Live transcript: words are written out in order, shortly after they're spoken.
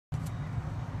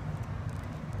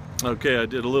Okay, I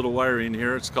did a little wiring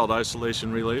here. It's called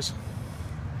isolation relays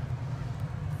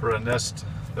for a Nest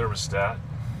thermostat.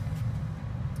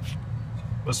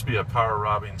 Must be a power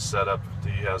robbing setup that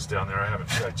he has down there. I haven't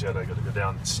checked yet. I got to go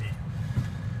down and see.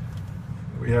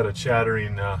 We had a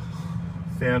chattering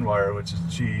fan wire, which is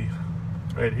G,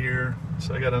 right here.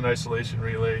 So I got an isolation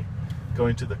relay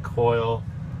going to the coil.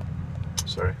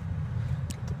 Sorry,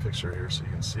 get the picture here so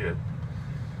you can see it.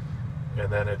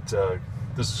 And then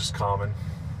this is just common.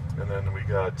 And then we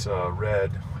got red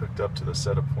hooked up to the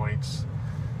set of points.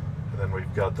 And then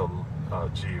we've got the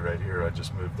G right here. I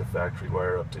just moved the factory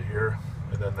wire up to here.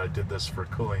 And then I did this for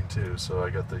cooling too. So I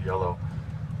got the yellow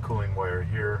cooling wire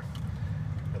here.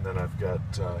 And then I've got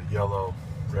yellow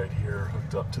right here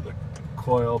hooked up to the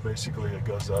coil. Basically it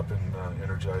goes up and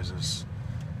energizes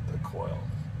the coil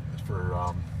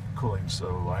for cooling.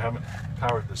 So I haven't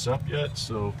powered this up yet,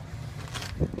 so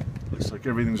looks like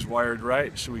everything's wired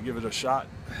right. Should we give it a shot?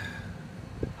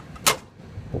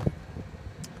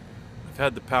 I've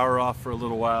had the power off for a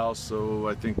little while, so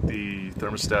I think the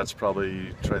thermostat's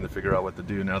probably trying to figure out what to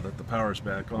do now that the power's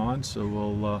back on. So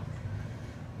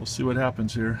we'll see what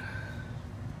happens here.